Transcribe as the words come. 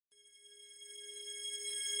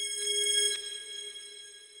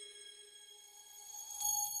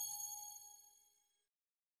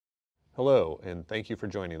Hello, and thank you for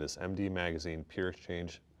joining this MD Magazine peer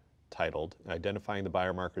exchange titled Identifying the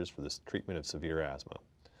Biomarkers for the Treatment of Severe Asthma.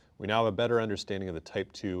 We now have a better understanding of the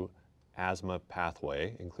type 2 asthma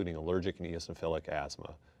pathway, including allergic and eosinophilic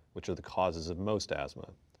asthma, which are the causes of most asthma.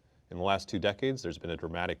 In the last 2 decades, there's been a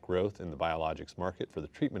dramatic growth in the biologics market for the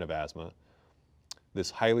treatment of asthma.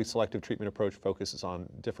 This highly selective treatment approach focuses on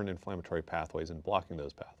different inflammatory pathways and blocking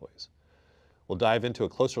those pathways. We'll dive into a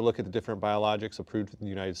closer look at the different biologics approved in the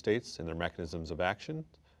United States and their mechanisms of action.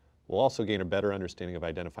 We'll also gain a better understanding of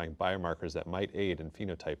identifying biomarkers that might aid in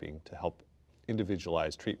phenotyping to help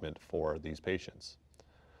individualize treatment for these patients.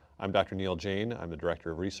 I'm Dr. Neil Jain. I'm the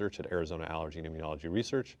Director of Research at Arizona Allergy and Immunology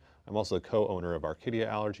Research. I'm also the co-owner of Arcadia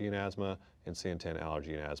Allergy and Asthma and Santan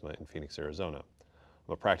Allergy and Asthma in Phoenix, Arizona.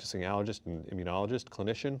 I'm a practicing allergist and immunologist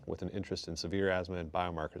clinician with an interest in severe asthma and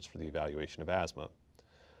biomarkers for the evaluation of asthma.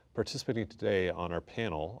 Participating today on our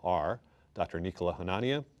panel are Dr. Nicola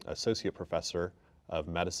Hanania, Associate Professor of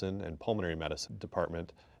Medicine and Pulmonary Medicine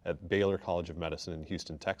Department at Baylor College of Medicine in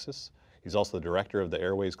Houston, Texas. He's also the Director of the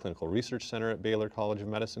Airways Clinical Research Center at Baylor College of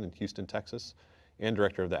Medicine in Houston, Texas, and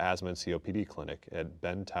Director of the Asthma and COPD Clinic at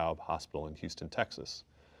Ben Taub Hospital in Houston, Texas.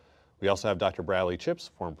 We also have Dr. Bradley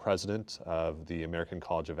Chips, former President of the American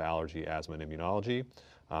College of Allergy, Asthma, and Immunology,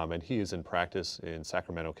 and he is in practice in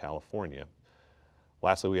Sacramento, California.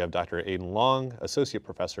 Lastly, we have Dr. Aidan Long, Associate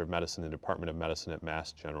Professor of Medicine in the Department of Medicine at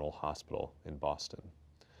Mass General Hospital in Boston.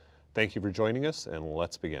 Thank you for joining us, and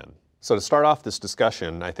let's begin. So to start off this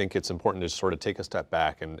discussion, I think it's important to sort of take a step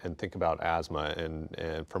back and think about asthma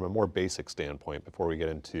and from a more basic standpoint before we get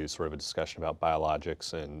into sort of a discussion about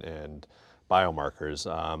biologics and biomarkers.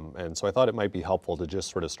 And so I thought it might be helpful to just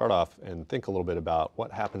sort of start off and think a little bit about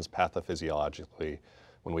what happens pathophysiologically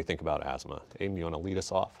when we think about asthma. Aidan, you want to lead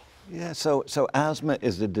us off? Yeah, so asthma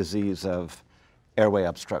is a disease of airway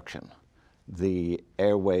obstruction. The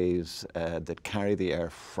airways that carry the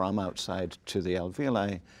air from outside to the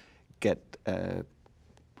alveoli get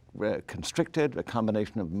constricted, a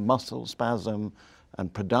combination of muscle spasm,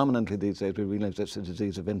 and predominantly these days we realize it's a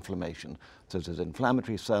disease of inflammation. So there's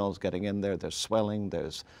inflammatory cells getting in there, there's swelling,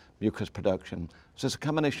 there's mucus production. So it's a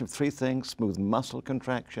combination of three things: smooth muscle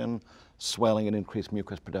contraction, swelling, and increased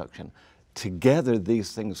mucus production. Together,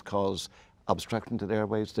 these things cause obstruction to the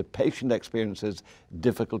airways. The patient experiences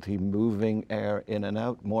difficulty moving air in and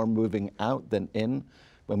out, more moving out than in.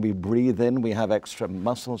 When we breathe in, we have extra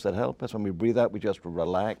muscles that help us. When we breathe out, we just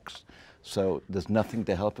relax. So there's nothing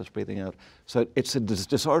to help us breathing out. So it's a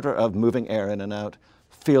disorder of moving air in and out,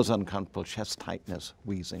 feels uncomfortable, chest tightness,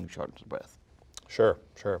 wheezing, shortness of breath. Sure,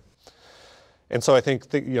 sure. And so I think,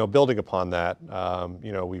 building upon that,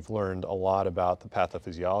 we've learned a lot about the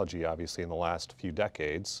pathophysiology, obviously, in the last few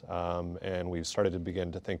decades, and we've started to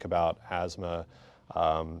begin to think about asthma,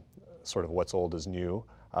 sort of what's old is new,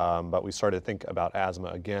 but we started to think about asthma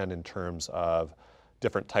again in terms of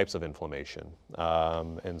different types of inflammation.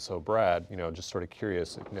 And so Brad, just sort of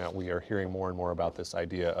curious, now we are hearing more and more about this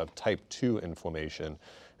idea of type 2 inflammation,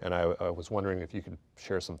 and I was wondering if you could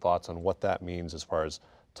share some thoughts on what that means as far as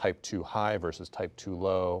type 2 high versus type 2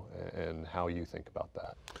 low, and how you think about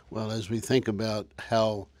that. Well, as we think about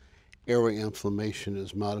how airway inflammation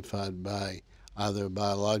is modified by either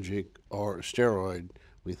biologic or steroid,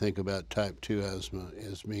 we think about type 2 asthma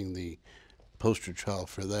as being the poster child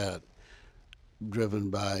for that, driven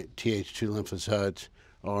by Th2 lymphocytes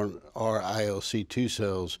or ILC2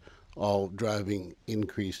 cells, all driving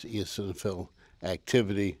increased eosinophil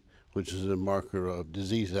activity, which is a marker of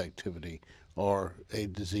disease activity, or a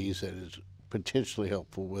disease that is potentially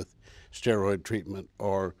helpful with steroid treatment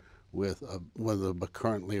or with one of the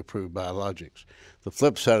currently approved biologics. The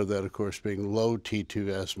flip side of that, of course, being low T2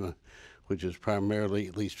 asthma, which is primarily,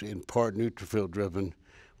 at least in part, neutrophil driven,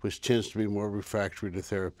 which tends to be more refractory to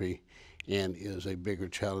therapy and is a bigger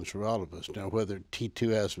challenge for all of us. Now, whether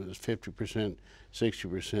T2 asthma is 50%,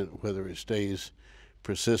 60%, whether it stays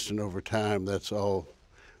persistent over time, that's all.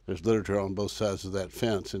 There's literature on both sides of that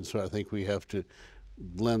fence, and so I think we have to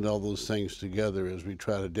blend all those things together as we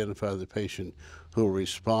try to identify the patient who will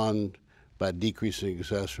respond by decreasing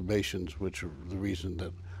exacerbations, which are the reason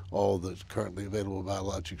that all the currently available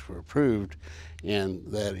biologics were approved, and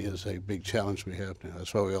that is a big challenge we have now.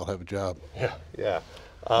 That's why we all have a job. Yeah, yeah.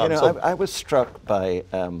 I was struck by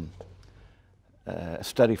a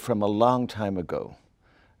study from a long time ago.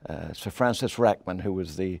 Sir Francis Rackman, who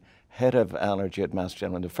was the head of allergy at Mass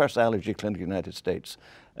General, the first allergy clinic in the United States.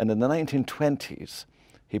 And in the 1920s,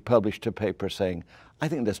 he published a paper saying, I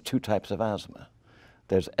think there's two types of asthma.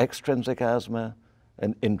 There's extrinsic asthma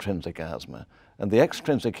and intrinsic asthma. And the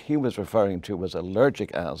extrinsic he was referring to was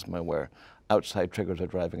allergic asthma, where outside triggers are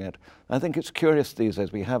driving it. I think it's curious these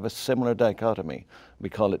days, we have a similar dichotomy. We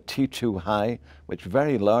call it T2 high, which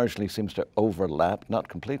very largely seems to overlap, not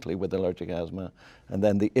completely, with allergic asthma, and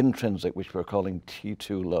then the intrinsic, which we're calling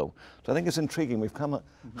T2 low. So I think it's intriguing. We've come,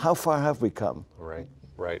 how far have we come? Right,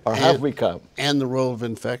 right. Or have we come? And the role of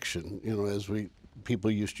infection, you know, as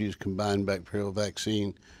people used to use combined bacterial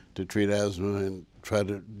vaccine to treat asthma and try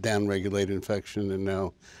to downregulate infection, and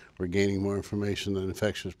now we're gaining more information that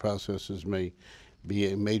infectious processes may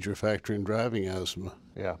be a major factor in driving asthma.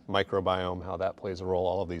 Yeah, microbiome, how that plays a role,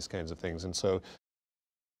 all of these kinds of things. And so